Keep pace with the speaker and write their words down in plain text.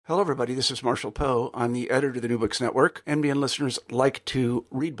Hello, everybody. This is Marshall Poe. I'm the editor of the New Books Network. NBN listeners like to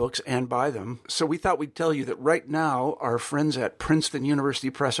read books and buy them. So we thought we'd tell you that right now, our friends at Princeton University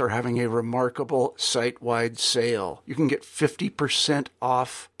Press are having a remarkable site-wide sale. You can get 50%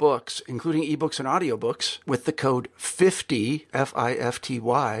 off books, including ebooks and audiobooks, with the code 50,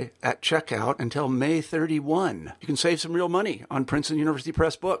 F-I-F-T-Y, at checkout until May 31. You can save some real money on Princeton University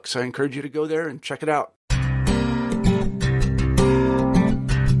Press books. I encourage you to go there and check it out.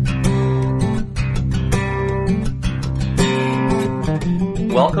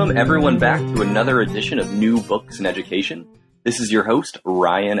 Welcome everyone back to another edition of New Books in Education. This is your host,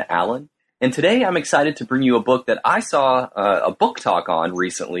 Ryan Allen, and today I'm excited to bring you a book that I saw a book talk on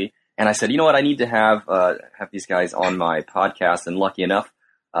recently, and I said, you know what, I need to have these guys on my podcast, and lucky enough,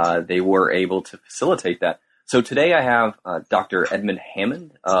 they were able to facilitate that. So today I have Dr. Edmund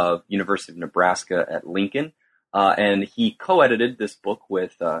Hammond of University of Nebraska at Lincoln, and he co-edited this book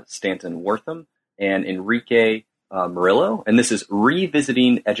with Stanton Wortham and Enrique Murillo, and this is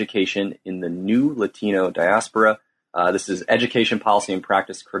Revisiting Education in the New Latino Diaspora. This is Education Policy and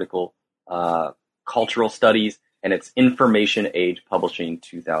Practice Critical Cultural Studies, and it's Information Age Publishing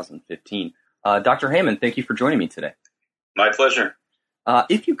 2015. Dr. Hammond, thank you for joining me today. My pleasure.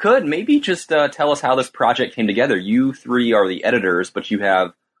 If you could, maybe just tell us how this project came together. You three are the editors, but you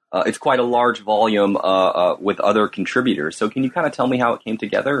have it's quite a large volume with other contributors. So can you kind of tell me how it came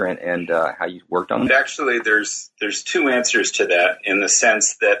together and how you worked on it? Actually, there's two answers to that, in the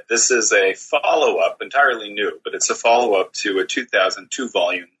sense that this is a follow-up, entirely new, but it's a follow-up to a 2002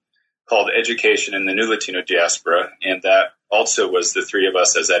 volume called Education in the New Latino Diaspora, and that also was the three of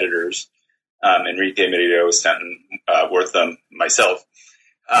us as editors, Enrique Murillo, Stanton Wortham, myself.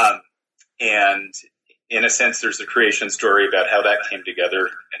 And in a sense, there's a creation story about how that came together,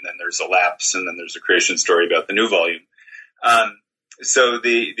 and then there's a lapse, and then there's a creation story about the new volume. So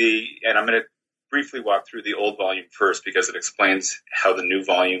and I'm going to briefly walk through the old volume first, because it explains how the new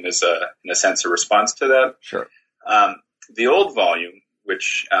volume is, in a sense, a response to that. Sure. The old volume,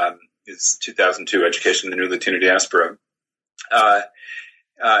 which is 2002, Education in the New Latino Diaspora,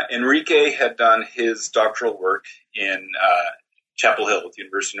 Enrique had done his doctoral work in Chapel Hill at the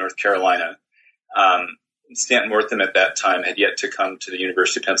University of North Carolina. Stanton Wortham at that time had yet to come to the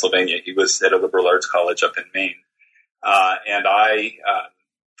University of Pennsylvania. He was at a liberal arts college up in Maine. And I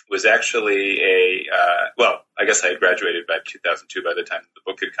was actually I guess I had graduated by 2002 by the time the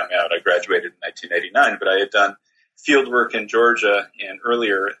book had come out. I graduated in 1989, but I had done field work in Georgia and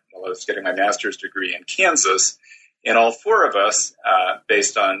earlier, while I was getting my master's degree, in Kansas. And all four of us,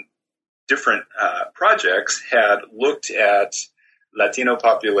 based on different projects, had looked at Latino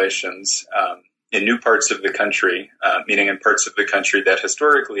populations in new parts of the country, meaning in parts of the country that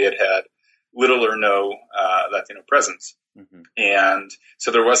historically had had little or no Latino presence. Mm-hmm. And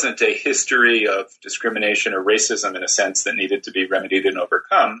so there wasn't a history of discrimination or racism, in a sense, that needed to be remedied and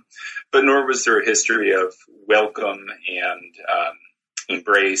overcome, but nor was there a history of welcome and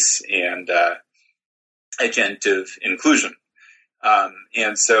embrace and agentive inclusion.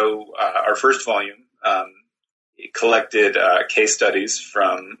 And so our first volume collected case studies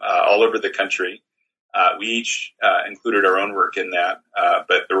from all over the country. We each included our own work in that,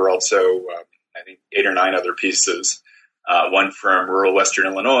 but there were also, I think, 8 or 9 other pieces, one from rural Western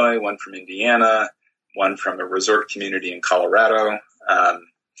Illinois, one from Indiana, one from a resort community in Colorado,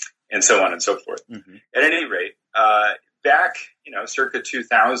 and so on and so forth. Mm-hmm. At any rate, back, circa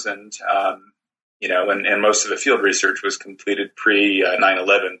 2000, and most of the field research was completed pre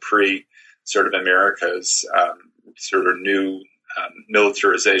 9/11, pre sort of America's sort of new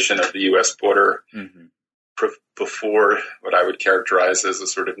militarization of the U.S. border, mm-hmm. Before what I would characterize as a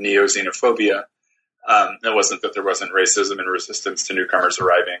sort of neo-xenophobia. It wasn't that there wasn't racism and resistance to newcomers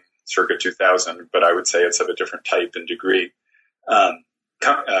arriving circa 2000, but I would say it's of a different type and degree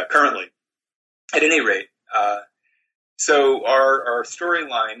currently. At any rate, so our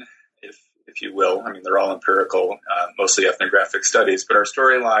storyline, if you will, I mean, they're all empirical, mostly ethnographic studies, but our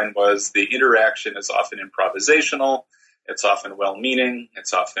storyline was the interaction is often improvisational, it's often well-meaning,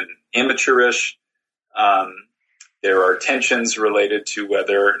 it's often amateurish. There are tensions related to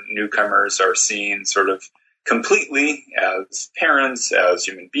whether newcomers are seen sort of completely as parents, as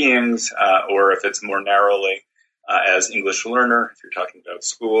human beings, or if it's more narrowly as English learner, if you're talking about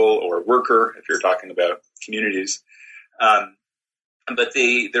school, or worker, if you're talking about communities. But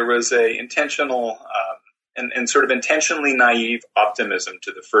there was a intentional and sort of intentionally naive optimism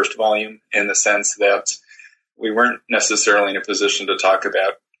to the first volume, in the sense that we weren't necessarily in a position to talk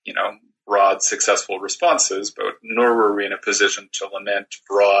about, broad, successful responses, but nor were we in a position to lament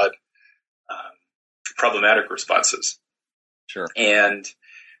broad, problematic responses. Sure. And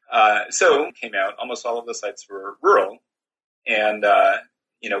So it came out, almost all of the sites were rural. And,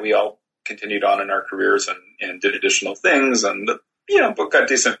 we all continued on in our careers and did additional things. And the book got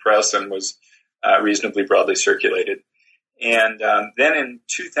decent press and was reasonably broadly circulated. And then in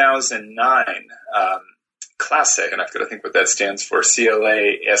 2009, CLASE, and I've got to think what that stands for,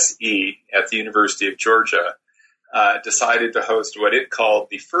 CLASE, at the University of Georgia, decided to host what it called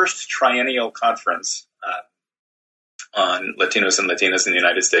the first triennial conference on Latinos and Latinas in the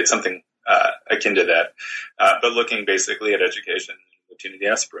United States, something akin to that, but looking basically at education in Latino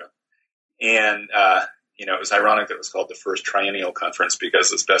diaspora. And, it was ironic that it was called the first triennial conference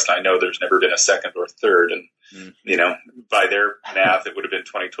because, as best I know, there's never been a second or third. And, by their math, it would have been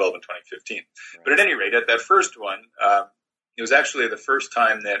 2012 and 2015. Right. But at any rate, at that first one, it was actually the first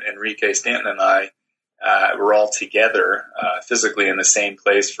time that Enrique Stanton and I were all together physically in the same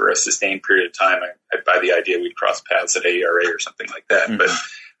place for a sustained period of time. I buy the idea we'd cross paths at AERA or something like that. Mm-hmm.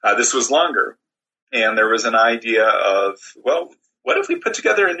 But this was longer. And there was an idea of, well, what if we put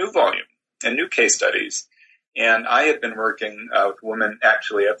together a new volume and new case studies? And I had been working with a woman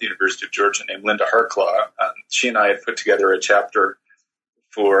actually at the University of Georgia named Linda Harklaw. She and I had put together a chapter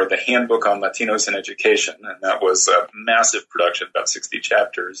for the Handbook on Latinos in Education, and that was a massive production, about 60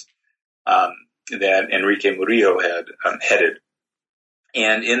 chapters, that Enrique Murillo had headed.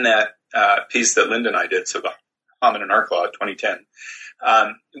 And in that piece that Linda and I did, so the Hamann and Harklaw, 2010,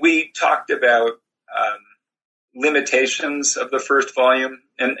 we talked about limitations of the first volume,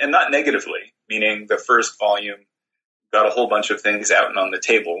 and not negatively, meaning the first volume got a whole bunch of things out and on the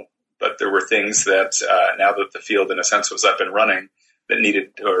table, but there were things that now that the field in a sense was up and running that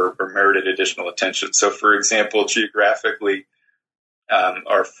needed or merited additional attention. So for example, geographically,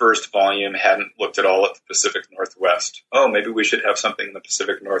 our first volume hadn't looked at all at the Pacific Northwest. Oh, maybe we should have something in the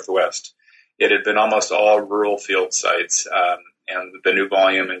Pacific Northwest. It had been almost all rural field sites, and the new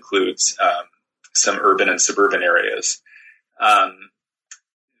volume includes some urban and suburban areas.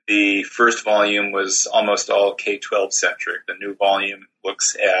 The first volume was almost all K-12 centric. The new volume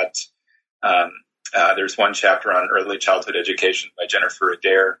looks at, there's one chapter on early childhood education by Jennifer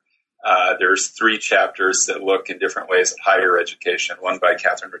Adair. There's 3 chapters that look in different ways at higher education, one by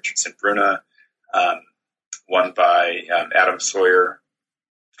Catherine Richardson Bruna, one by Adam Sawyer,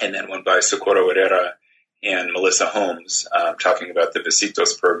 and then one by Socorro Herrera and Melissa Holmes, talking about the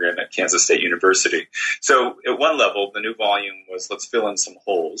Besitos program at Kansas State University. So at one level, the new volume was let's fill in some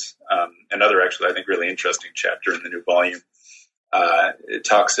holes. Another actually, I think, really interesting chapter in the new volume, it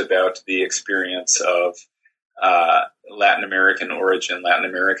talks about the experience of Latin American origin, Latin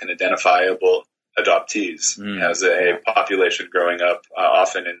American identifiable adoptees as a population growing up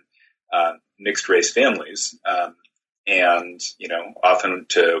often in mixed race families, and often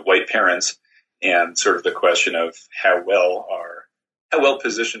to white parents. And sort of the question of how well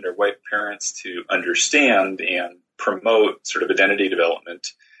positioned are white parents to understand and promote sort of identity development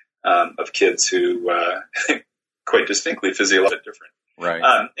of kids who quite distinctly physiologically different.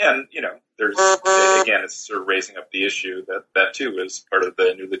 Right. And there's again, it's sort of raising up the issue that too is part of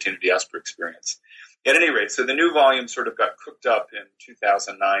the new Latino diaspora experience. At any rate, so the new volume sort of got cooked up in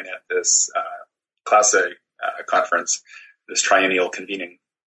 2009 at this CLASE conference, this triennial convening.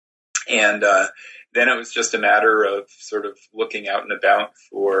 And then it was just a matter of sort of looking out and about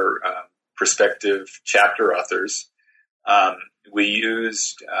for prospective chapter authors. We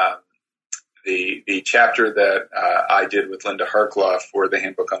used the chapter that I did with Linda Harklaw for the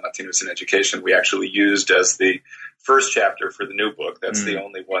Handbook on Latinos in Education. We actually used as the first chapter for the new book. That's the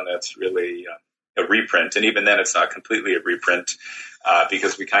only one that's really a reprint. And even then, it's not completely a reprint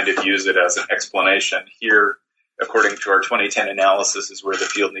because we kind of use it as an explanation here. According to our 2010 analysis, is where the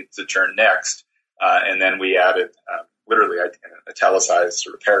field needs to turn next. And then we added, literally italicized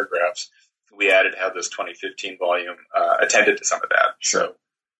sort of paragraphs. We added how this 2015 volume attended to some of that. Sure.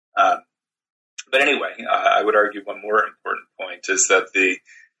 So, but anyway, I would argue one more important point is that the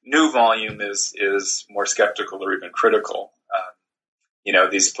new volume is more skeptical or even critical.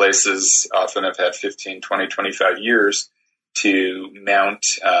 These places often have had 15, 20, 25 years to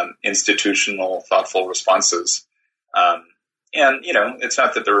mount institutional, thoughtful responses. And it's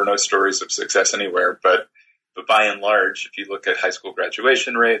not that there are no stories of success anywhere, but by and large, if you look at high school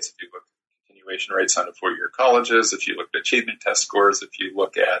graduation rates, if you look at continuation rates on the 4-year colleges, if you look at achievement test scores, if you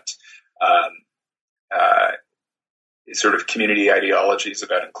look at sort of community ideologies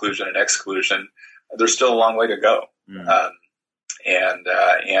about inclusion and exclusion, there's still a long way to go. And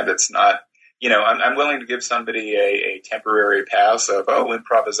it's not, I'm willing to give somebody a temporary pass of,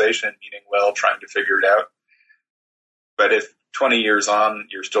 improvisation, meaning, trying to figure it out. But if 20 years on,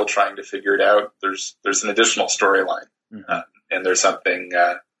 you're still trying to figure it out, there's an additional storyline. And there's something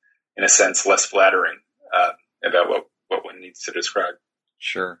in a sense, less flattering about what one needs to describe.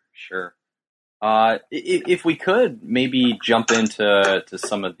 Sure. If we could maybe jump into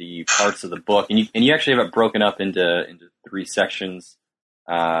some of the parts of the book, and you actually have it broken up into 3 sections.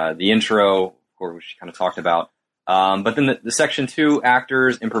 The intro, of course, which you kind of talked about, but then the section 2,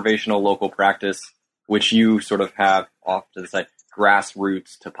 actors, improvisational local practice, which you sort of have off to the side,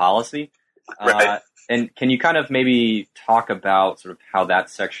 grassroots to policy. Right. And can you kind of maybe talk about sort of how that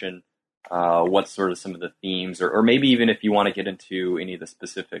section, what's sort of some of the themes, or maybe even if you want to get into any of the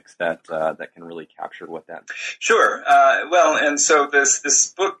specifics that can really capture what that means? Sure. And so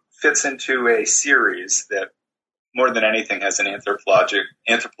this book fits into a series that more than anything has an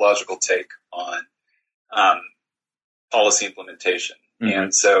anthropological take on policy implementation. Mm-hmm.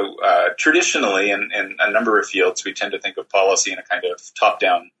 And so traditionally, in a number of fields, we tend to think of policy in a kind of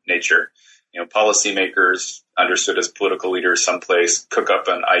top-down nature. Policymakers, understood as political leaders someplace, cook up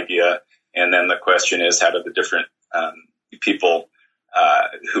an idea, and then the question is, how do the different people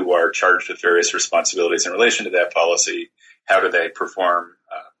who are charged with various responsibilities in relation to that policy, how do they perform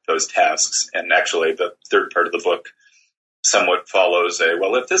those tasks? And actually, the third part of the book somewhat follows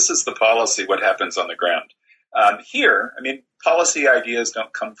if this is the policy, what happens on the ground? Here, policy ideas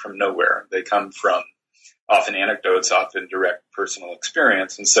don't come from nowhere. They come from often anecdotes, often direct personal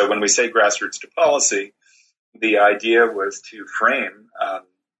experience. And so when we say grassroots to policy, the idea was to frame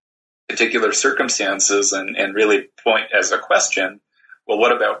particular circumstances and really point as a question, well,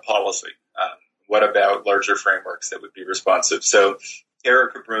 what about policy? What about larger frameworks that would be responsive? So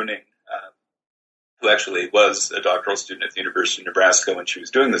Erica Bruning, who actually was a doctoral student at the University of Nebraska when she was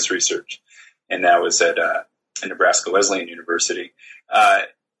doing this research, and now is at Nebraska Wesleyan University,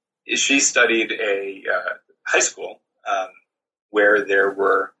 she studied a high school where there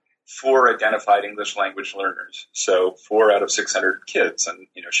were 4 identified English language learners, so 4 out of 600 kids, and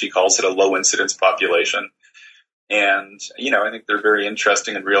she calls it a low incidence population. And I think they're very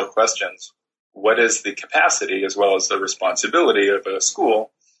interesting and real questions. What is the capacity as well as the responsibility of a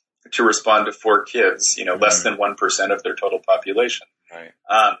school to respond to 4 kids? Less than 1% of their total population. Right.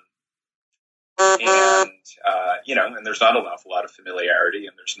 And there's not an awful lot of familiarity,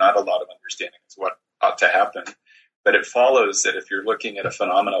 and there's not a lot of understanding as to what ought to happen. But it follows that if you're looking at a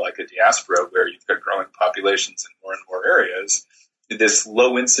phenomena like a diaspora, where you've got growing populations in more and more areas, this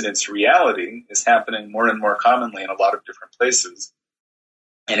low incidence reality is happening more and more commonly in a lot of different places.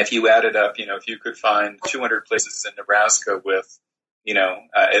 And if you add it up, if you could find 200 places in Nebraska with,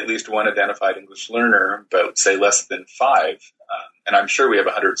 at least 1 identified English learner, but say less than 5, and I'm sure we have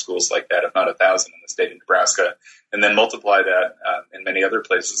 100 schools like that, if not 1,000 in the state of Nebraska, and then multiply that in many other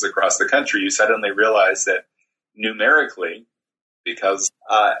places across the country, you suddenly realize that numerically, because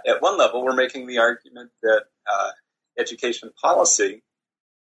at one level we're making the argument that education policy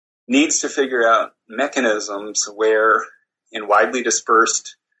needs to figure out mechanisms where in widely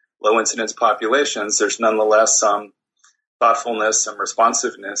dispersed low incidence populations there's nonetheless some thoughtfulness, some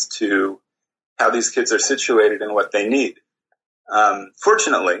responsiveness to how these kids are situated and what they need.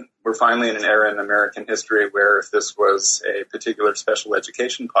 Fortunately, we're finally in an era in American history where if this was a particular special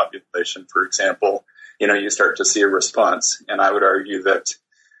education population, for example, you start to see a response. And I would argue that,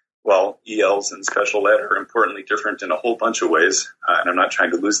 ELs and special ed are importantly different in a whole bunch of ways, and I'm not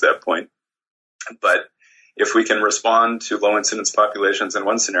trying to lose that point. But if we can respond to low incidence populations in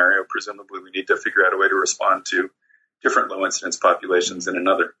one scenario, presumably we need to figure out a way to respond to different low incidence populations in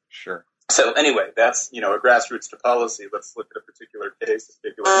another. Sure. So anyway, that's, a grassroots to policy. Let's look at a particular case, a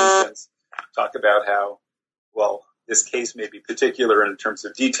particular instance, talk about how, this case may be particular in terms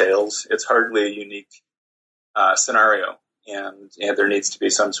of details. It's hardly a unique scenario, and there needs to be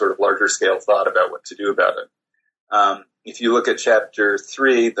some sort of larger scale thought about what to do about it. If you look at chapter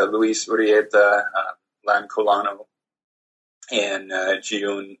 3, the Luis Urrieta, Lan Colano, and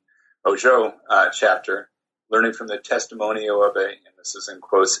Jiun Ojo chapter, learning from the testimonio of and this is in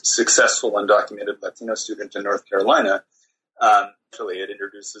quotes, successful undocumented Latino student in North Carolina. Actually, it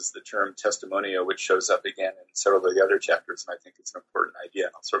introduces the term testimonio, which shows up again in several of the other chapters, and I think it's an important idea,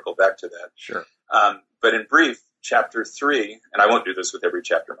 and I'll circle back to that. Sure. But in brief, chapter 3, and I won't do this with every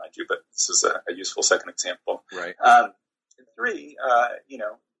chapter, mind you, but this is a useful second example. Right. 3,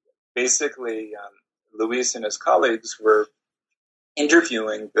 basically, Luis and his colleagues were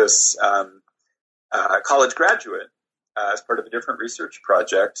interviewing this college graduate as part of a different research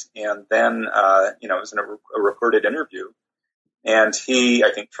project, and then, it was in a recorded interview, and he,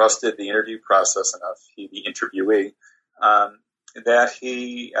 I think, trusted the interview process enough, the interviewee, that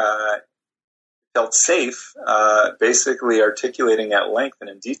he felt safe basically articulating at length and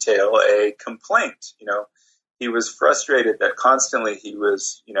in detail a complaint. He was frustrated that constantly he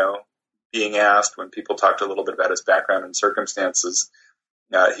was, being asked, when people talked a little bit about his background and circumstances,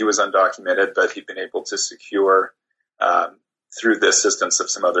 he was undocumented, but he'd been able to secure, through the assistance of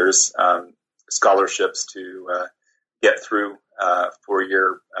some others, scholarships to get through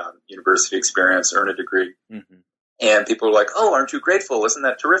 4-year university experience, earn a degree. Mm-hmm. And people were like, "Oh, aren't you grateful? Isn't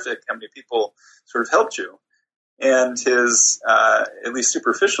that terrific? How many people sort of helped you?" And his, at least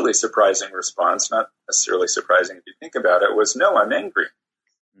superficially surprising response, not necessarily surprising if you think about it, was, "No, I'm angry."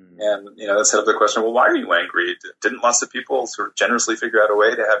 Mm-hmm. And, that set up the question, well, why are you angry? Didn't lots of people sort of generously figure out a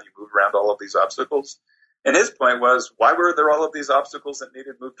way to have you move around all of these obstacles? And his point was, why were there all of these obstacles that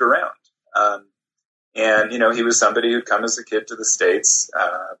needed moved around? And, he was somebody who'd come as a kid to the States,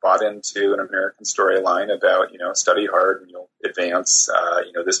 bought into an American storyline about, study hard and you'll advance,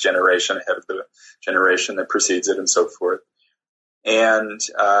 this generation ahead of the generation that precedes it and so forth. And,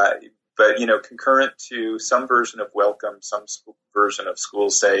 but, concurrent to some version of welcome, some version of school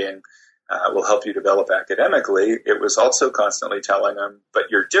saying, we'll help you develop academically, it was also constantly telling them, but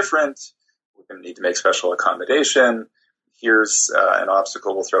you're different, we're going to need to make special accommodation. Here's an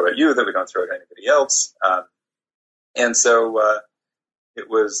obstacle we'll throw at you that we don't throw at anybody else. And so it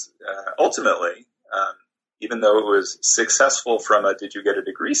was ultimately, even though it was successful from a did you get a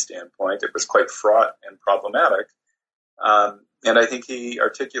degree standpoint, it was quite fraught and problematic. And I think he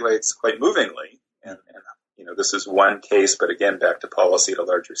articulates quite movingly, and this is one case, but again, back to policy at a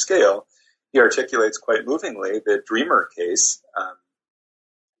larger scale, he articulates quite movingly the Dreamer case,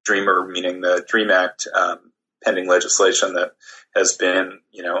 Dreamer meaning the DREAM Act, pending legislation that has been,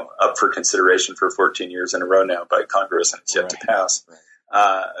 up for consideration for 14 years in a row now by Congress and it's yet to pass.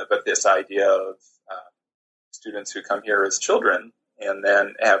 But this idea of students who come here as children and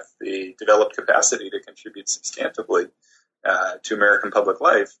then have the developed capacity to contribute substantively to American public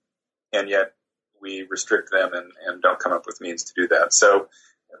life, and yet we restrict them and don't come up with means to do that. So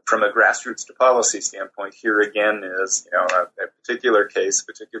from a grassroots to policy standpoint, here again is, a particular case,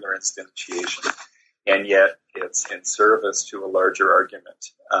 particular instantiation, and yet it's in service to a larger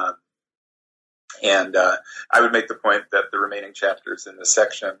argument. And I would make the point that the remaining chapters in this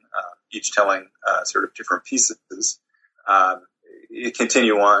section, each telling sort of different pieces,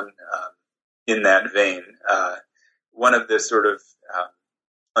 continue on in that vein. One of the sort of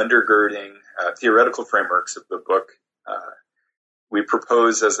undergirding theoretical frameworks of the book we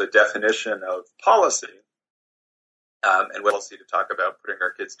propose as a definition of policy, and policy to talk about putting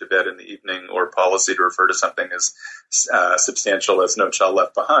our kids to bed in the evening, or policy to refer to something as substantial as No Child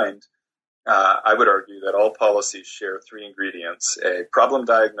Left Behind. I would argue that all policies share 3 ingredients: a problem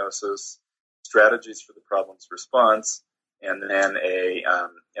diagnosis, strategies for the problem's response, and then a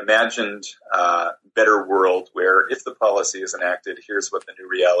imagined better world where, if the policy is enacted, here's what the new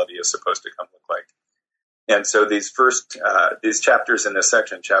reality is supposed to come look like. And so these chapters in this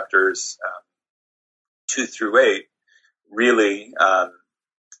section, chapters 2 through 8, really,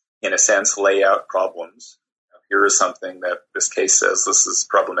 in a sense, lay out problems. Here is something that this case says this is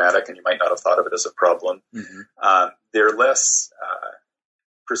problematic, and you might not have thought of it as a problem. Mm-hmm. They're less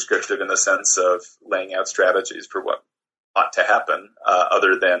prescriptive in the sense of laying out strategies for what ought to happen,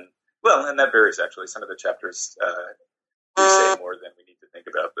 other than, well, and that varies actually. Some of the chapters do say more than we need to think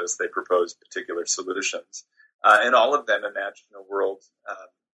about this. They propose particular solutions. And all of them imagine a world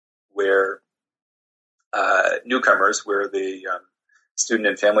where newcomers, where the student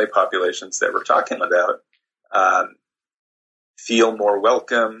and family populations that we're talking about feel more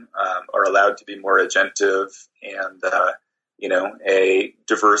welcome, are allowed to be more agentive, and, a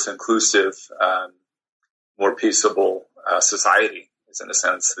diverse, inclusive, more peaceable society is, in a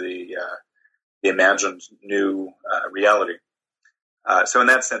sense, the imagined new reality. So in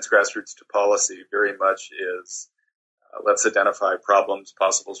that sense, grassroots to policy very much is let's identify problems,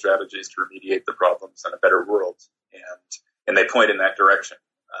 possible strategies to remediate the problems, and a better world. And they point in that direction.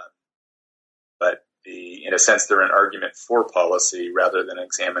 But in a sense, they're an argument for policy rather than an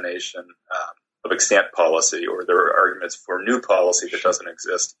examination of extant policy, or there are arguments for new policy that doesn't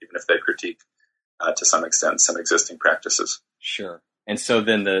exist, even if they critique to some extent some existing practices. Sure. And so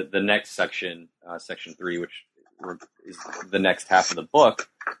then the next section, section 3, which is the next half of the book,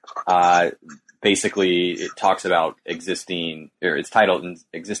 basically it talks about it's titled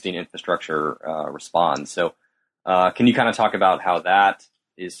Existing Infrastructure Responds. So can you kind of talk about how that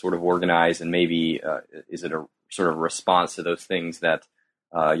is sort of organized, and maybe is it a sort of response to those things that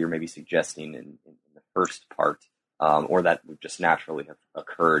you're maybe suggesting in the first part, or that would just naturally have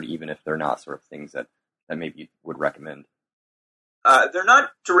occurred, even if they're not sort of things that maybe you would recommend? They're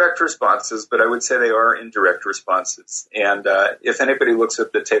not direct responses, but I would say they are indirect responses. And if anybody looks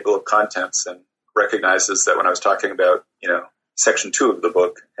at the table of contents and recognizes that when I was talking about, section 2 of the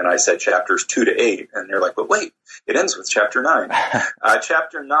book, and I said chapters 2 to 8, and they're like, but wait, it ends with chapter 9.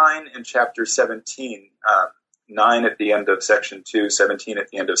 Chapter 9 and chapter 17, 9 at the end of section 2, 17 at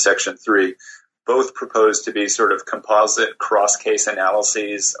the end of section 3, both propose to be sort of composite cross-case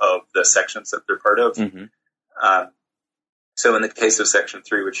analyses of the sections that they're part of. Mm-hmm. So in the case of section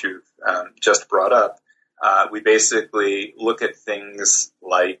 3, which you've just brought up, we basically look at things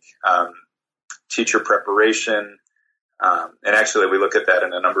like teacher preparation, and actually we look at that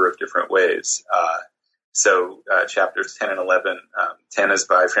in a number of different ways. So chapters 10 and 11, 10 is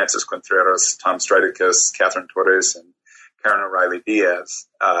by Francis Quinteros, Tom Stridicus, Catherine Torres, and Karen O'Reilly Diaz,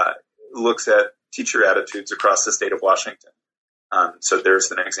 looks at teacher attitudes across the state of Washington. So there's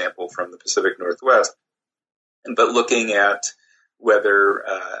an example from the Pacific Northwest. But looking at whether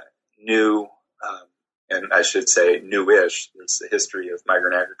new, and I should say newish, there's the history of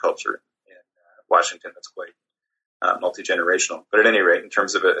migrant agriculture in Washington that's quite multi-generational. But at any rate, in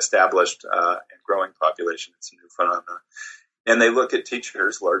terms of an established and growing population, it's a new phenomenon. And they look at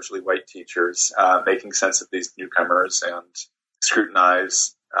teachers, largely white teachers, making sense of these newcomers and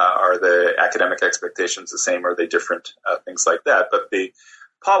scrutinize, are the academic expectations the same, are they different, things like that. But the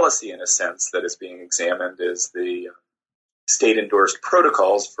policy, in a sense, that is being examined is the state-endorsed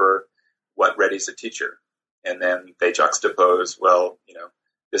protocols for what readies a teacher. And then they juxtapose, well,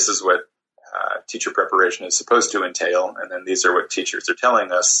 this is what teacher preparation is supposed to entail, and then these are what teachers are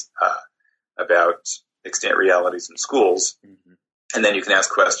telling us about extant realities in schools. Mm-hmm. And then you can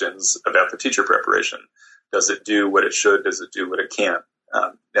ask questions about the teacher preparation. Does it do what it should? Does it do what it can?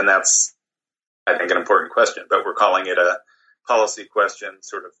 And that's, I think, an important question, but we're calling it a policy question,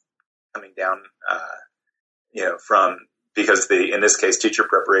 sort of coming down, because in this case, teacher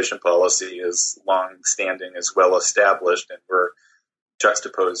preparation policy is long-standing, is well-established, and we're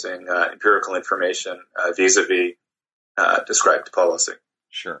juxtaposing empirical information vis-a-vis described policy.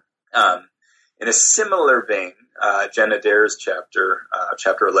 Sure. In a similar vein, Jen Adair's chapter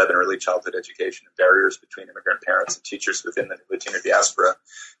 11, Early Childhood Education and Barriers Between Immigrant Parents and Teachers Within the Latino Diaspora,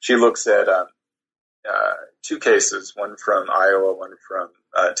 she looks at two cases, one from Iowa, one from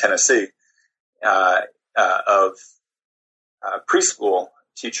Tennessee, of preschool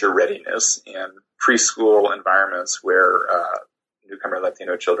teacher readiness and preschool environments where newcomer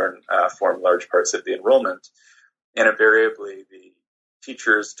Latino children form large parts of the enrollment. And invariably, the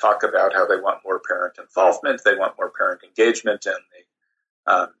teachers talk about how they want more parent involvement, they want more parent engagement, and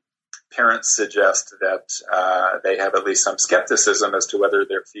the parents suggest that they have at least some skepticism as to whether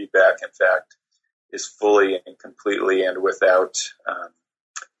their feedback, in fact, is fully and completely and without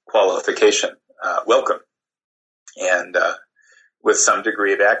qualification welcome. And with some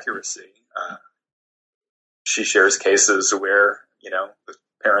degree of accuracy, she shares cases where, the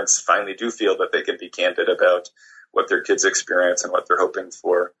parents finally do feel that they can be candid about what their kids experience and what they're hoping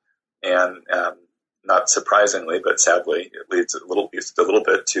for. And not surprisingly, but sadly, it leads a little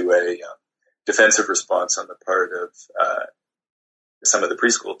bit to a defensive response on the part of some of the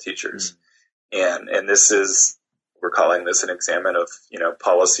preschool teachers. Mm. And this is, we're calling this an examine of,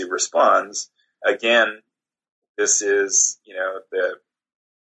 policy response. Again, this is, the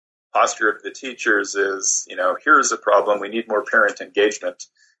posture of the teachers is, here's a problem, we need more parent engagement.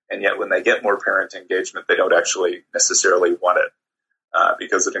 And yet when they get more parent engagement, they don't actually necessarily want it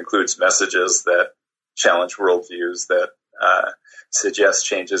because it includes messages that challenge worldviews, that suggest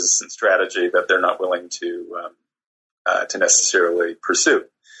changes in strategy that they're not willing to necessarily pursue.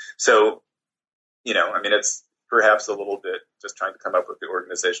 So, it's perhaps a little bit just trying to come up with the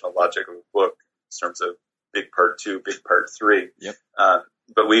organizational logic of a book in terms of big part 2, big part 3. Yep.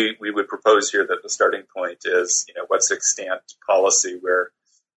 But we would propose here that the starting point is, what's extant policy where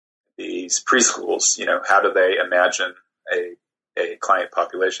these preschools, how do they imagine a client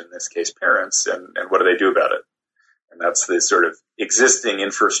population, in this case parents, and what do they do about it? And that's the sort of existing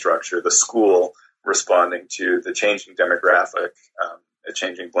infrastructure, the school responding to the changing demographic, a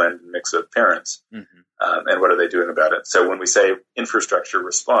changing blend and mix of parents, and what are they doing about it? So when we say infrastructure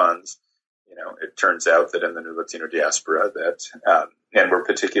responds, it turns out that in the new Latino diaspora that, and we're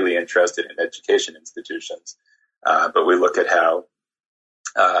particularly interested in education institutions, but we look at how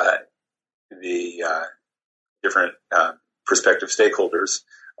the different prospective stakeholders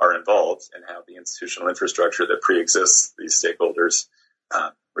are involved and how the institutional infrastructure that pre-exists these stakeholders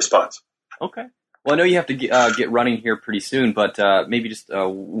responds. Okay. Well, I know you have to get running here pretty soon, but maybe just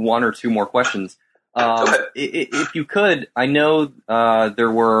one or two more questions. If you could, I know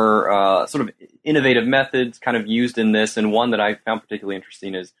there were sort of innovative methods kind of used in this, and one that I found particularly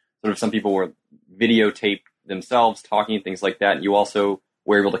interesting is sort of some people were videotaped themselves talking and things like that. You also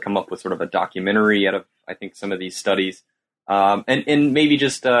were able to come up with sort of a documentary out of, I think, some of these studies. And maybe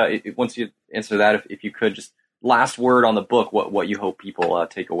just once you answer that, if you could, just last word on the book, what you hope people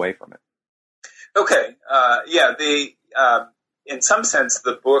take away from it. Okay. In some sense,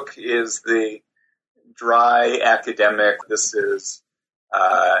 the book is the dry academic. This is,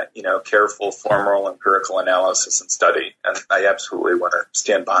 careful, formal, empirical analysis and study. And I absolutely want to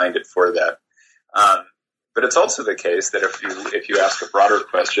stand behind it for that. But it's also the case that if you ask a broader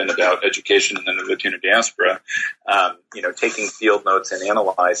question about education in the New Latino diaspora, taking field notes and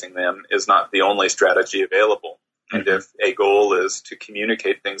analyzing them is not the only strategy available. Mm-hmm. And if a goal is to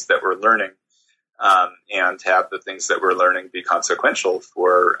communicate things that we're learning, and have the things that we're learning be consequential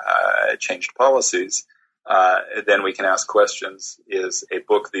for changed policies, then we can ask questions. Is a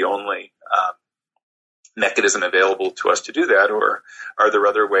book the only mechanism available to us to do that, or are there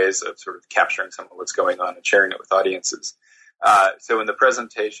other ways of sort of capturing some of what's going on and sharing it with audiences? So in the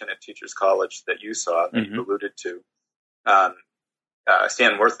presentation at Teachers College that you saw, that you alluded to,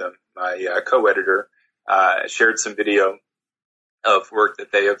 Stan Wortham, my co-editor, shared some video of work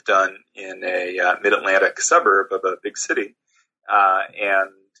that they have done in a mid-Atlantic suburb of a big city. And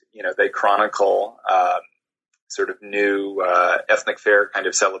they chronicle sort of new ethnic fair kind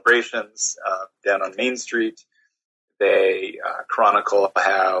of celebrations down on Main Street. They chronicle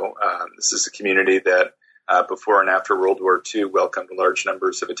how this is a community that before and after World War II welcomed large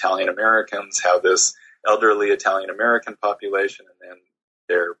numbers of Italian Americans, how this elderly Italian American population and then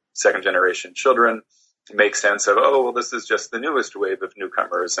their second generation children make sense of, this is just the newest wave of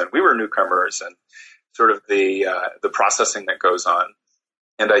newcomers, and we were newcomers, and sort of the processing that goes on.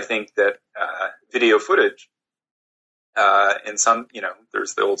 And I think that video footage, in some,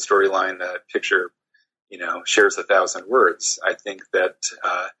 there's the old storyline that picture, shares 1,000 words. I think that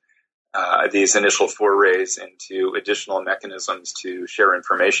these initial forays into additional mechanisms to share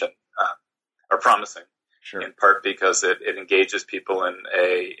information are promising. Sure. In part because it engages people in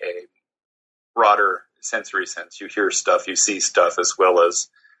a broader sensory sense. You hear stuff, you see stuff, as well as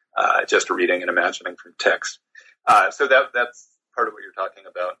just reading and imagining from text. So that's part of what you're talking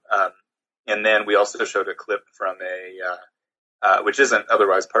about. And then we also showed a clip from which isn't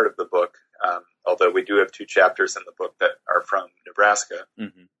otherwise part of the book, although we do have 2 chapters in the book that are from Nebraska.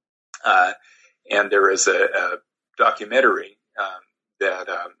 Mm-hmm. And there is a documentary that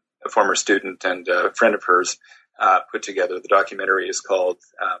a former student and a friend of hers put together. The documentary is called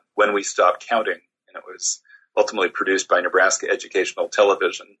When We Stopped Counting, and it was ultimately produced by Nebraska Educational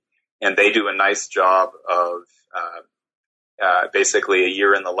Television. And they do a nice job of basically a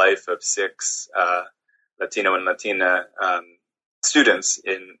year in the life of 6 Latino and Latina students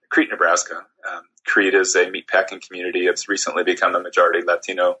in Crete, Nebraska. Crete is a meatpacking community. It's recently become a majority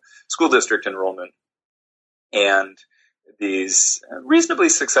Latino school district enrollment. And these reasonably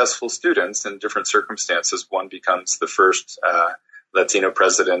successful students in different circumstances, one becomes the first Latino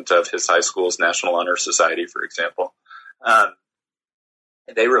president of his high school's National Honor Society, for example.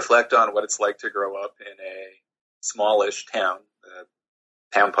 They reflect on what it's like to grow up in a smallish town. The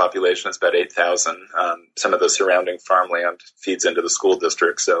town population is about 8,000. Some of the surrounding farmland feeds into the school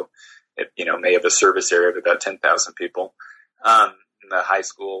district, so it may have a service area of about 10,000 people. And the high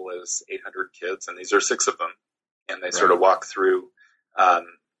school is 800 kids, and these are 6 of them. And they sort of walk through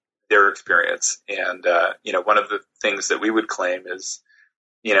their experience. And, one of the things that we would claim is,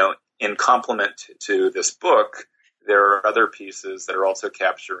 in complement to this book, there are other pieces that are also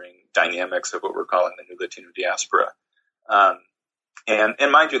capturing dynamics of what we're calling the New Latino diaspora.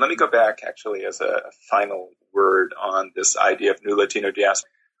 And mind you, let me go back actually as a final word on this idea of New Latino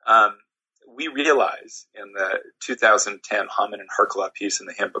diaspora. We realize in the 2010 Hamann and Harkala piece in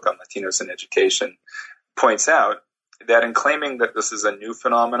the Handbook on Latinos in Education points out that in claiming that this is a new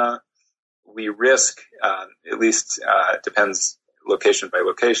phenomena, we risk, at least depends location by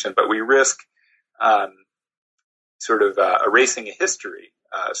location, but we risk erasing a history.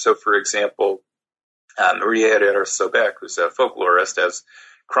 So, for example, Maria Herrera Sobek, who's a folklorist, has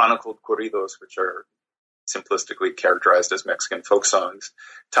chronicled corridos, which are simplistically characterized as Mexican folk songs,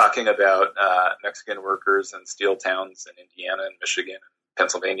 talking about Mexican workers in steel towns in Indiana and Michigan and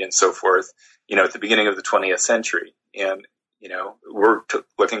Pennsylvania and so forth, at the beginning of the 20th century. And, we're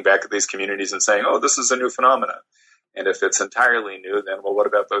looking back at these communities and saying, this is a new phenomenon. And if it's entirely new, then, what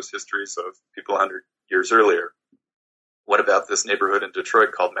about those histories of people 100 years earlier? What about this neighborhood in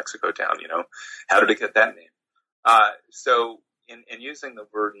Detroit called Mexico Town? How did it get that name? So in using the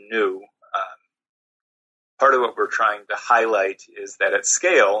word new, part of what we're trying to highlight is that at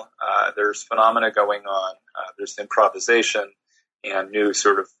scale, there's phenomena going on. There's improvisation and new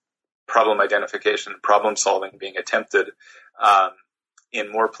sort of problem identification, problem solving being attempted in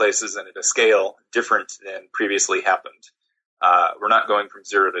more places and at a scale different than previously happened. We're not going from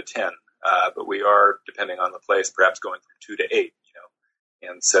 0 to 10, but we are, depending on the place, perhaps going from 2 to 8.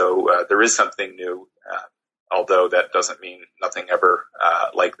 And so there is something new, although that doesn't mean nothing ever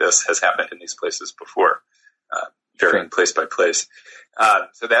like this has happened in these places before, varying place by place.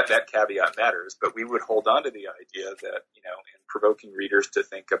 So that caveat matters, but we would hold on to the idea that, in provoking readers to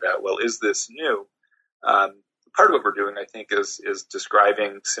think about, well, is this new? Part of what we're doing, I think, is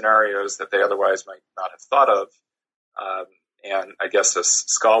describing scenarios that they otherwise might not have thought of. And I guess as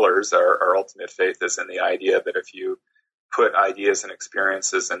scholars, our ultimate faith is in the idea that if you put ideas and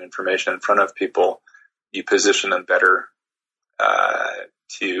experiences and information in front of people, you position them better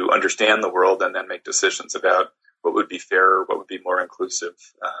to understand the world and then make decisions about what would be fairer, what would be more inclusive,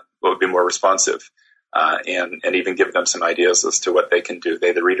 what would be more responsive, and even give them some ideas as to what they can do,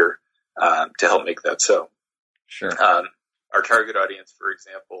 they the reader, to help make that so. Sure. Our target audience, for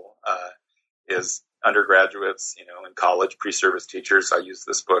example, is undergraduates, in college, pre-service teachers. I use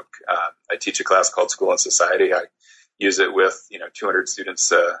this book. I teach a class called School and Society. I use it with 200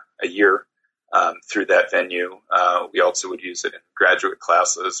 students a year through that venue. We also would use it in graduate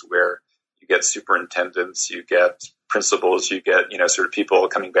classes where you get superintendents, you get principals, you get sort of people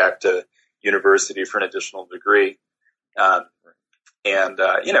coming back to university for an additional degree.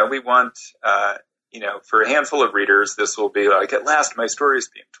 We want for a handful of readers, this will be like, at last my story is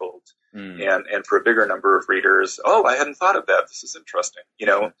being told. And for a bigger number of readers, oh, I hadn't thought of that. This is interesting.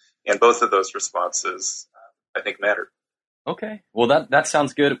 And both of those responses, I think, matter. Okay. Well, that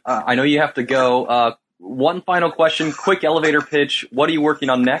sounds good. I know you have to go. One final question, quick elevator pitch. What are you working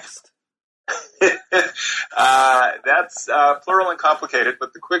on next? That's plural and complicated,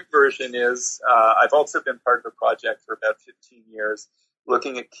 but the quick version is I've also been part of a project for about 15 years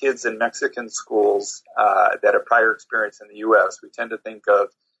looking at kids in Mexican schools that have prior experience in the U.S. We tend to think of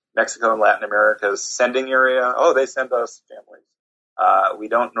Mexico and Latin America's sending area. Oh, they send us families. We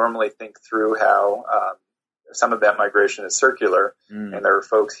don't normally think through how some of that migration is circular, and there are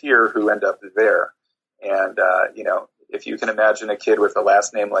folks here who end up there. And, if you can imagine a kid with a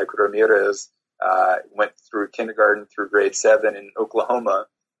last name like Ramirez went through kindergarten through grade 7 in Oklahoma,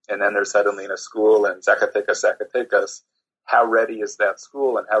 and then they're suddenly in a school in Zacatecas, how ready is that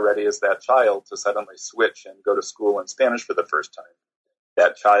school and how ready is that child to suddenly switch and go to school in Spanish for the first time?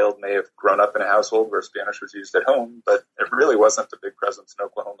 That child may have grown up in a household where Spanish was used at home, but it really wasn't a big presence in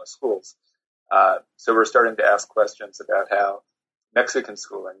Oklahoma schools. So we're starting to ask questions about how Mexican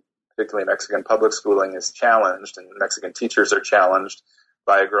schooling, particularly Mexican public schooling, is challenged, and Mexican teachers are challenged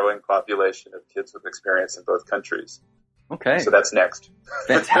by a growing population of kids with experience in both countries. Okay. So that's next.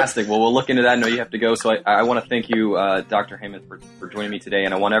 Fantastic. Well, we'll look into that. I know you have to go. So I want to thank you, Dr. Heyman, for joining me today.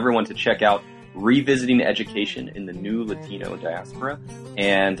 And I want everyone to check out Revisiting Education in the New Latino Diaspora.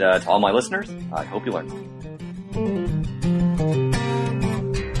 And to all my listeners, I hope you learned.